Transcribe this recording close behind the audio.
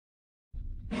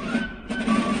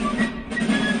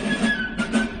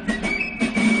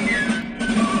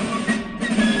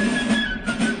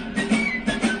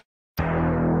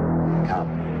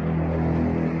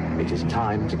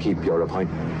time to keep your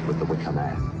appointment with the Wicker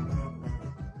Man.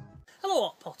 Hello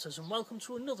Hot Potters, and welcome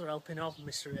to another helping of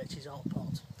Mr H's Hot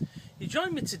Pot. You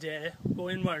join me today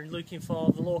going round looking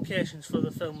for the locations for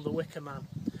the film The Wicker Man,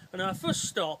 and our first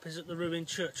stop is at the ruined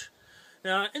church.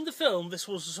 Now in the film this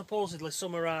was supposedly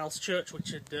Summerhile's church,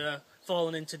 which had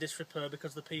fallen into disrepair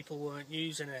because the people weren't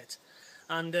using it.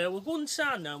 And we'll go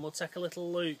inside now and we'll take a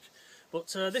little look. But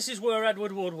this is where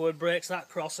Edward Woodward breaks that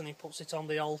cross and he puts it on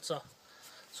the altar.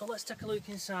 So let's take a look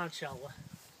inside, shall we?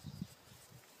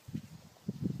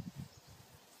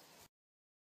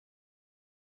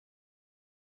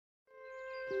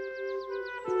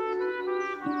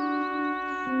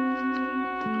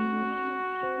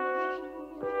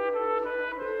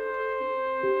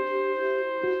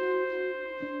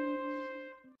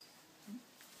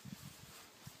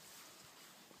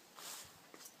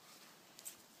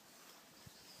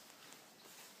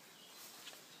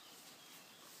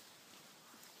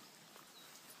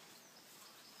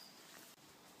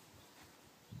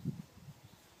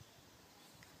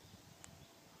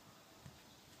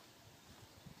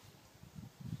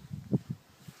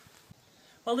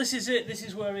 Well, this is it. This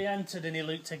is where he entered and he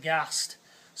looked aghast,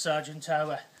 Sergeant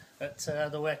Howe, at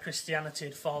the way Christianity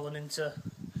had fallen into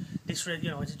it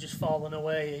had just fallen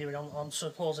away here on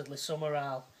supposedly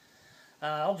Summerhile.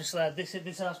 Obviously, this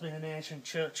has been an ancient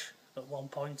church at one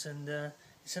point, and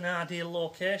it's an ideal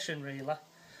location, really.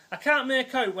 I can't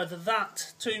make out whether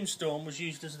that tombstone was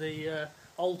used as the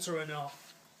altar or not,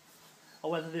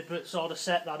 or whether they sort of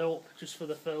set that up just for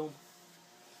the film.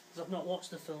 I've not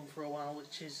watched the film for a while,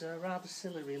 which is rather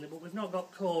silly really, but we've not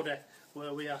got Cody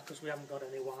where we are because we haven't got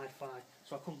any Wi-Fi,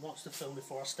 so I couldn't watch the film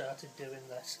before I started doing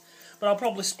this. But I'll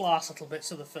probably splice little bits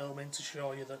of the film in to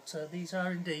show you that these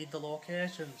are indeed the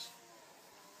locations.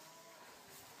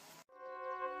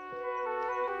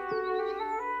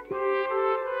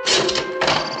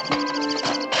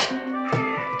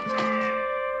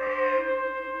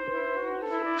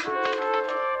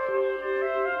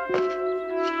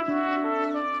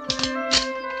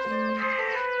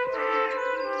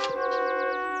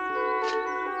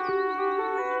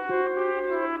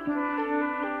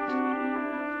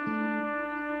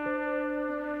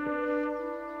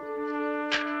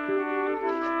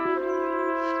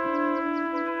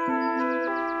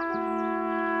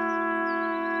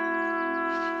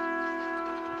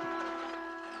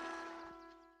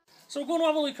 So we're going to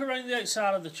have a look around the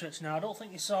outside of the church now. I don't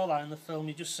think you saw that in the film.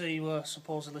 You just see where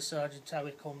supposedly Sergeant Howe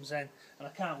comes in, and I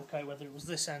can't work out whether it was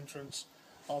this entrance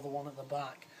or the one at the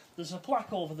back. There's a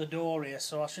plaque over the door here,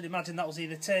 so I should imagine that was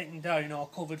either taken down or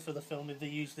covered for the film if they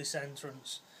used this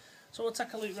entrance. So we'll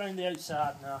take a look around the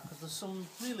outside now, because there's some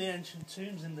really ancient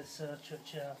tombs in this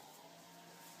churchyard.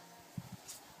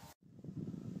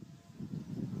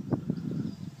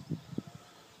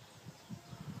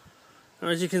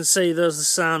 As you can see, there's the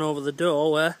sign over the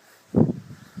doorway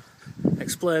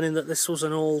explaining that this was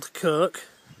an old kirk,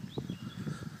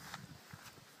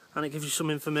 and it gives you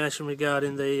some information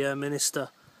regarding the minister.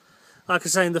 Like I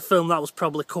say, in the film that was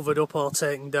probably covered up or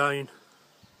taken down.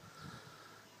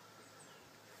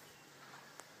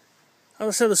 As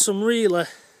I said, there's some really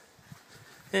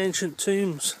ancient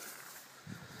tombs.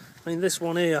 I mean, this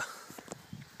one here,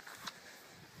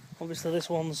 obviously this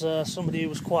one's somebody who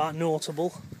was quite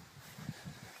notable.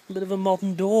 A bit of a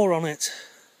modern door on it.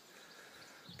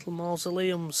 Little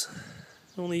mausoleums.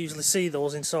 You only usually see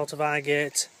those in sort of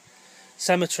Highgate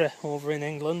Cemetery over in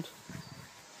England.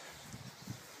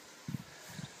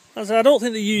 As I don't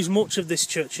think they use much of this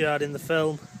churchyard in the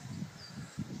film.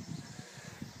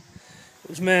 It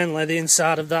was mainly the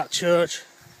inside of that church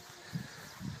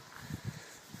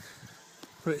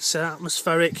for its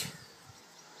atmospheric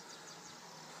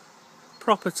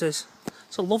properties.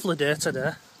 It's a lovely day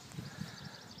today.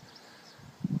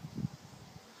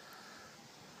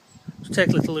 Take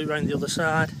a little look around the other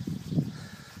side.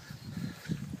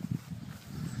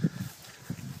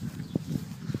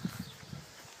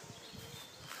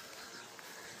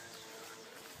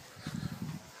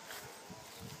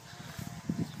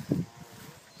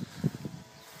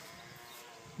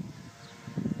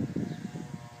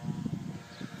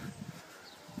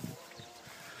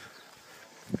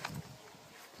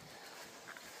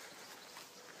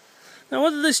 Now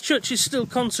whether this church is still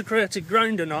consecrated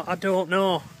ground or not, I don't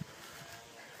know.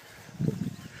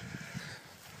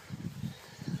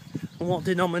 And what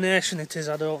denomination it is,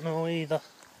 I don't know either.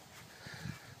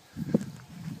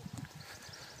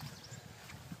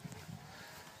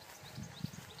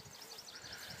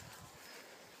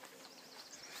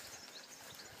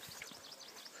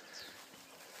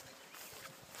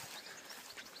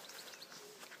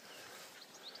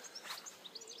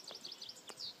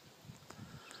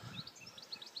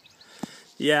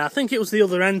 Yeah, I think it was the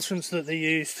other entrance that they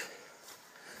used.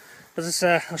 As I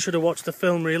say, I should have watched the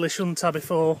film really, shouldn't I,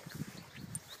 before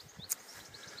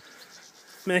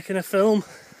making a film.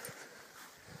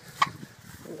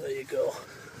 Well, there you go.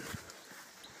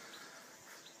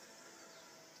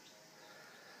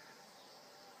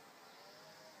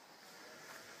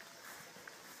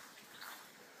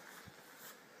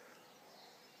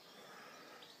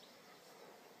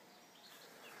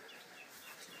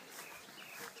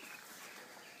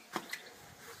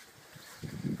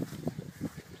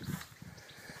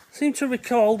 I seem to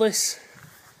recall this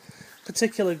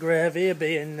particular grave here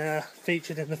being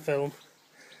featured in the film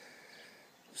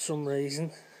for some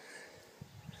reason.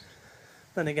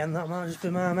 Then again, that might just be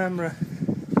my memory.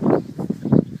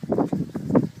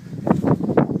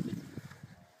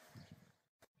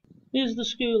 Here's the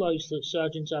schoolhouse that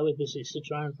Sergeant Ellie visits to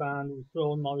try and find with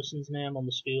Rowan Morrison's name on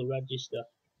the school register.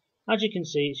 As you can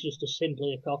see, it's just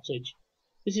simply a cottage.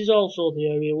 This is also the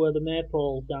area where the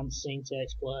Maypole dance scene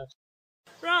takes place.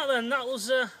 Right then, that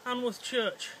was Anworth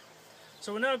Church.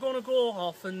 So we're now going to go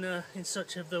off and in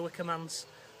search of the Wicker Man's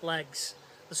legs.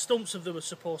 The stumps of them were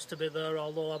supposed to be there,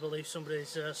 although I believe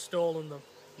somebody's stolen them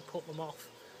and cut them off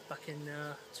back in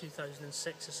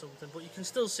 2006 or something. But you can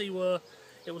still see where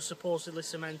it was supposedly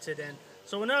cemented in.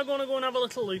 So we're now going to go and have a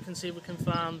little look and see if we can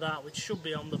find that, which should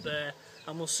be on the bay.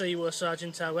 And we'll see where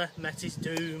Sergeant Ellie met his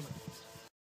doom.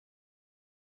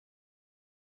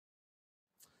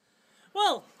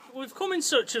 Well, we've come in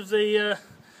search of the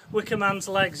Wicker Man's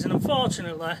legs, and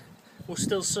unfortunately we're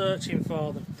still searching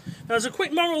for them. Now, there's a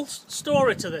quick moral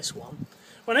story to this one.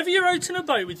 Whenever you're out and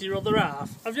about with your other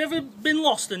half, have you ever been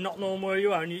lost and not known where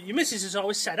you are? And your missus has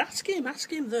always said, ask him,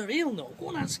 there, he'll know, go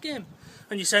and ask him.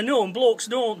 And you say, no, and blokes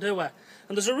don't, do we?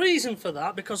 And there's a reason for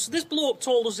that, because this bloke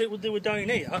told us they were down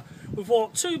here. We've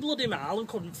walked 2 bloody mile and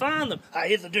couldn't find them.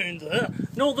 Hey, they're down there.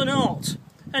 No, they're not.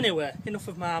 Anyway, enough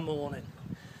of my moaning.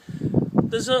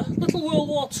 There's a little World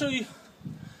War II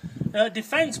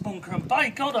defence bunker, and by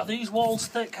God are these walls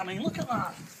thick. I mean, look at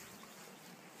that.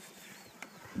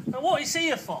 Now what it's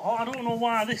here for, I don't know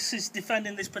why this is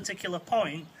defending this particular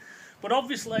point, but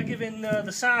obviously given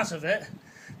the size of it,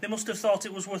 they must have thought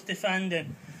it was worth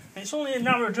defending. And it's only a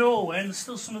narrow doorway and there's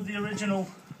still some of the original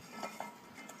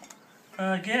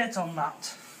gate on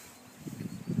that.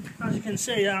 As you can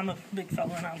see, I'm a big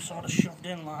fella and I'm sort of shoved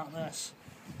in like this.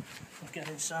 I'm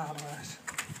getting sideways.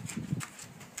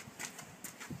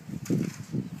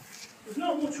 There's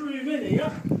not much room in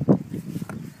here.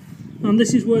 And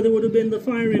this is where there would have been the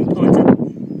firing point.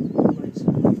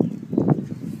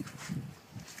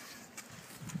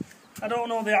 I don't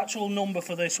know the actual number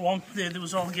for this one. There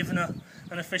was all given an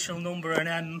official number, an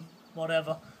M,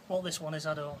 whatever. What this one is,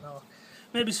 I don't know.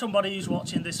 Maybe somebody who's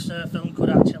watching this film could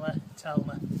actually tell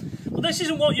me. But this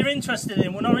isn't what you're interested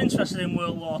in. We're not interested in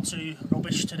World War II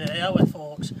rubbish today, are we,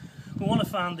 folks? We want to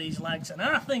find these legs, and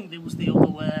I think there was the other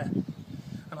way.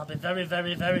 And I'd be very,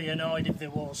 very, very annoyed if there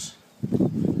was.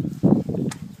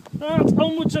 Right,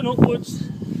 onwards and upwards.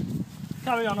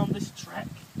 Carry on this trek.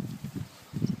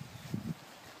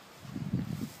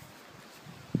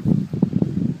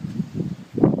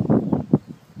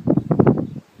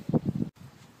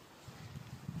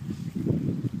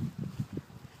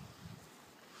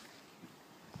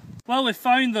 Well, we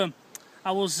found them.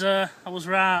 I was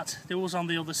right. They was on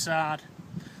the other side.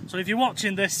 So if you're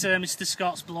watching this, Mr.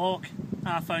 Scott's bloke,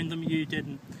 I found them. You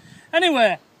didn't.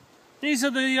 Anyway, these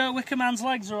are the Wicker Man's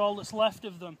legs. Are all that's left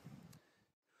of them.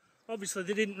 Obviously,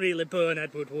 they didn't really burn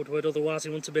Edward Woodward. Otherwise, he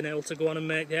wouldn't have been able to go on and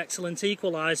make the excellent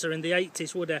Equaliser in the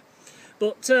 80s, would he?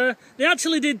 But they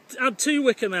actually did have 2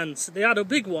 Wicker Mans. They had a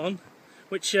big one,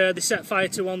 which they set fire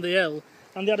to on the hill.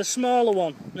 And they had a smaller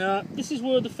one. Now, this is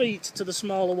where the feet to the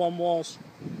smaller one was.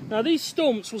 Now, these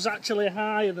stumps was actually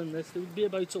higher than this. They would be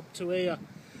about up to here.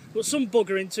 But some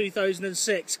bugger in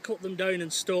 2006 cut them down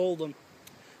and stole them.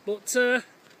 But,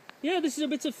 yeah, this is a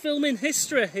bit of filming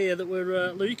history here that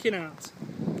we're looking at.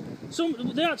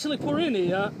 They actually put in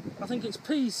here, I think it's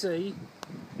PC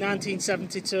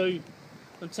 1972.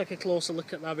 I'll take a closer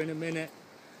look at that in a minute.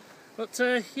 But,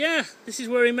 yeah, this is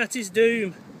where he met his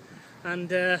doom.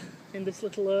 And, in this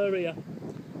little area.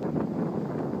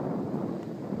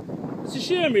 It's a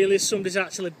shame really somebody's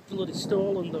actually bloody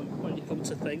stolen them when you come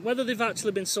to think. Whether they've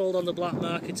actually been sold on the black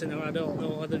market or no, I don't know,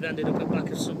 or they've ended up at the back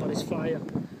of somebody's fire.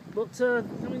 But, I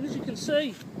mean, as you can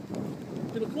see,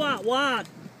 they were quite wide.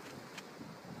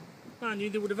 I knew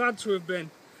they would have had to have been.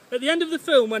 At the end of the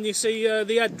film, when you see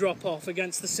the head drop off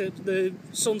against the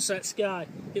sunset sky,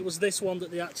 it was this one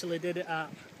that they actually did it at.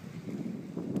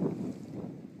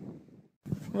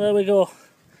 There we go,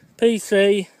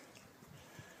 P3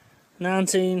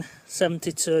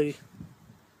 1972.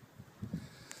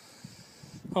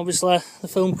 obviously the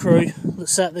film crew that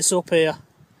set this up here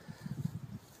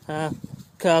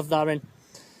carved that in.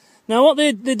 Now what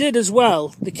they did as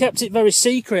well, they kept it very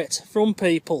secret from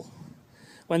people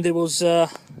when they was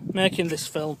making this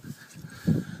film.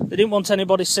 They didn't want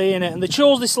anybody seeing it, and they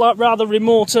chose this like rather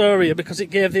remote area because it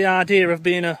gave the idea of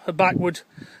being a backward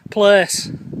place,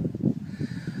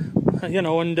 you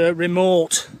know, and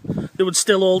remote. They would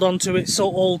still hold on to its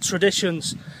old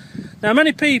traditions. Now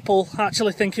many people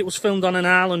actually think it was filmed on an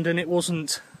island, and it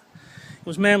wasn't. It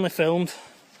was mainly filmed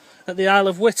at the Isle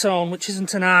of Wight, which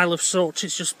isn't an isle of such,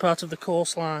 it's just part of the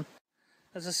coastline.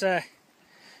 As I say,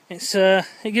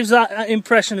 it gives that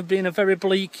impression of being a very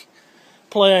bleak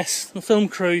place. The film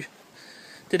crew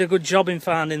did a good job in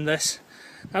finding this.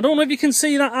 I don't know if you can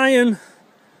see that iron,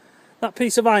 that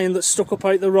piece of iron that's stuck up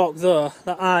out the rock there,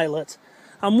 that eyelet.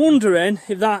 I'm wondering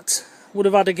if that would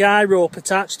have had a guy rope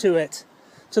attached to it,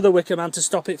 to the Wicker Man, to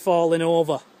stop it falling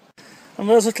over. And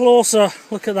there's a closer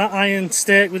look at that iron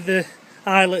stake with the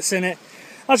eyelets in it.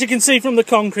 As you can see from the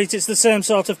concrete, it's the same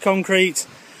sort of concrete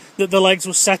that the legs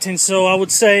were set in, so I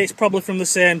would say it's probably from the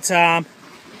same time.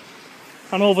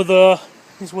 And over there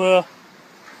is where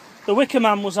the Wicker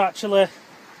Man was actually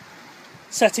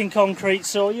set in concrete,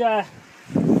 so yeah,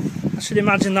 I should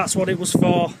imagine that's what it was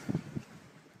for.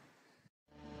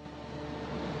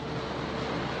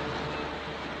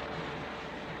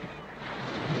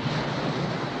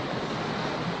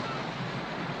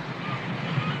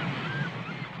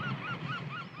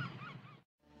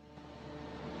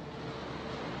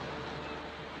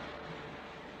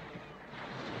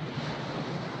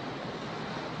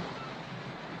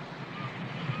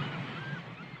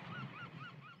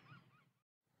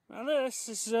 Now this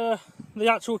is the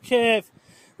actual cave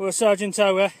where Sergeant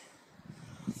Tower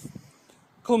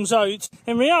comes out.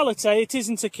 In reality it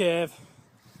isn't a cave,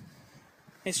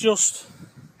 it's just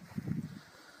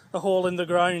a hole in the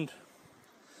ground.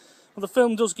 Well, the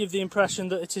film does give the impression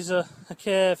that it is a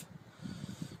cave.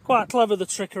 Quite clever, the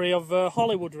trickery of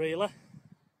Hollywood, really.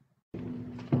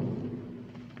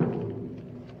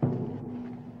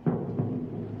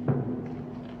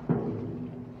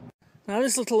 Now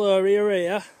this little area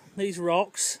here, these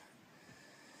rocks,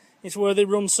 is where they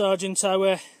run Sergeant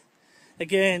Tower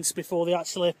against before they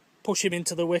actually push him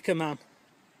into the Wicker Man.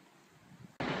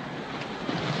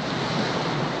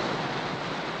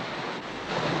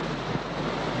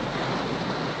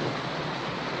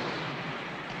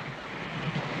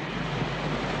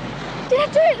 Did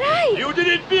I do it right? You did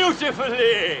it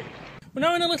beautifully! We're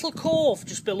now in a little cove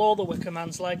just below the Wicker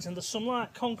Man's legs, and there's some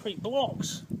like concrete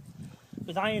blocks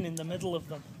with iron in the middle of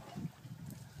them.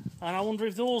 And I wonder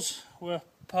if those were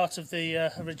part of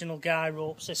the original guy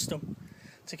rope system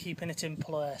to keeping it in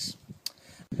place.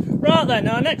 Right then,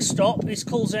 our next stop is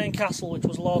Culzean Castle, which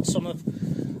was Lord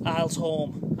Summerisle's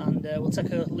home, and we'll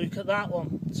take a look at that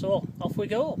one. So, off we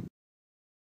go.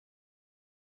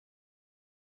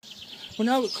 We're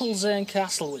now at Culzean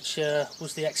Castle, which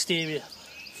was the exterior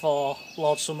for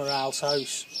Lord Summerisle's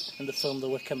house in the film The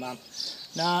Wicker Man.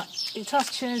 Now, it has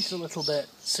changed a little bit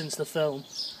since the film,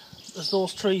 as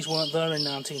those trees weren't there in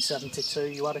 1972.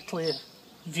 You had a clear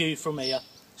view from here,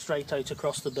 straight out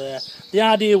across the bay. The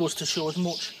idea was to show as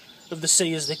much of the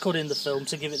sea as they could in the film,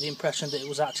 to give it the impression that it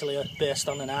was actually based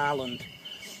on an island.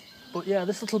 But yeah,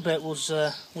 this little bit was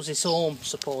his home,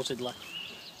 supposedly.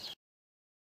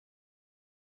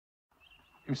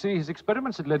 You see, his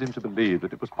experiments had led him to believe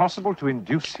that it was possible to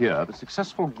induce here the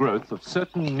successful growth of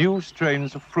certain new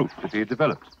strains of fruit that he had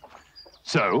developed.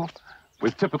 So,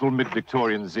 with typical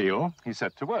mid-Victorian zeal, he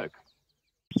set to work.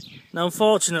 Now,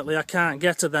 unfortunately, I can't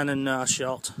get a then and now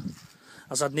shot,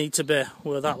 as I'd need to be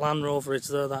where that Land Rover is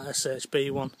there, that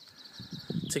SHB one,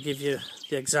 to give you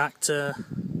the exact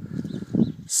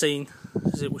scene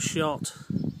as it was shot.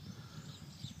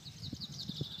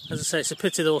 As I say, it's a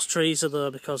pity those trees are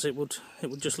there, because it would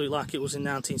just look like it was in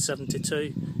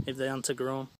 1972 if they hadn't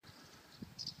grown.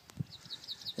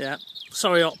 Yeah,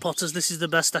 sorry Hot Potters, this is the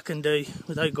best I can do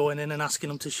without going in and asking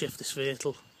them to shift this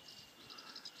vehicle.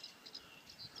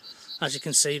 As you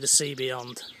can see, the sea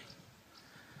beyond.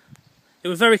 It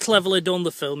was very cleverly done,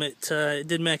 the film. It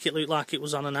did make it look like it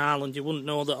was on an island. You wouldn't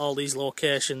know that all these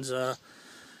locations are,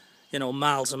 you know,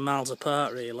 miles and miles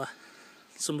apart, really.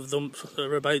 Some of them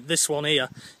are about, this one here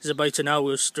is about an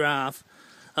hour's drive,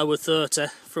 hour 30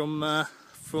 from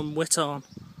Wight. Well,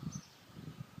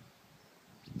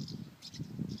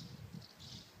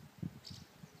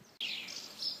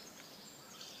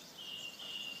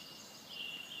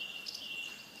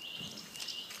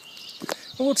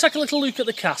 we'll take a little look at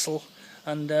the castle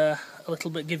and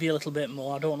give you a little bit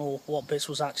more. I don't know what bits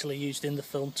was actually used in the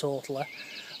film totally,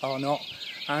 or not.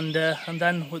 And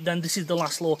then this is the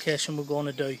last location we're going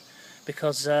to do,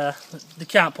 because they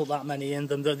can't put that many in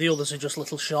them. The others are just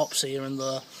little shops here and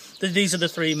there. These are the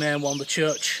three main ones: the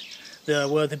church,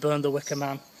 where they burned the Wicker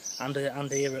Man, and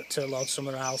here at Lord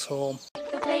Summerall's home.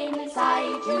 The flame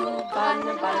inside you, burn,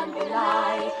 burn, will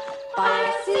lie.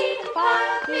 Fire, seed,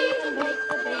 fire, feed, and make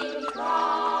the baby cry.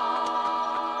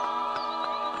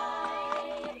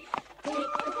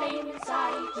 Take the flame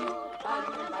inside you, burn,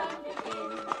 burn,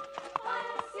 begin.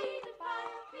 Fire, seed,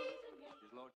 fire, feed,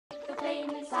 and make the flame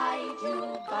inside you,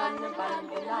 burn, burn,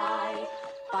 will lie.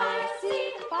 Fire,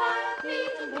 seed, fire,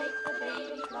 feed, and make the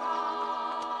baby cry.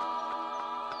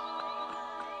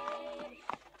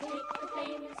 Take the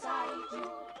flame inside you,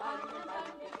 burn,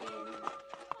 burn, begin.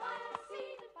 Fire,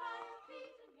 seed, fire,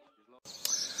 feed, and make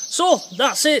So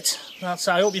that's it.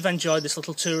 I hope you've enjoyed this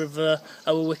little tour of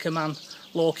our Wicker Man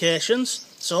locations.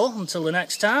 So until the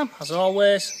next time, as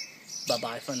always, bye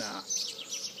bye for now.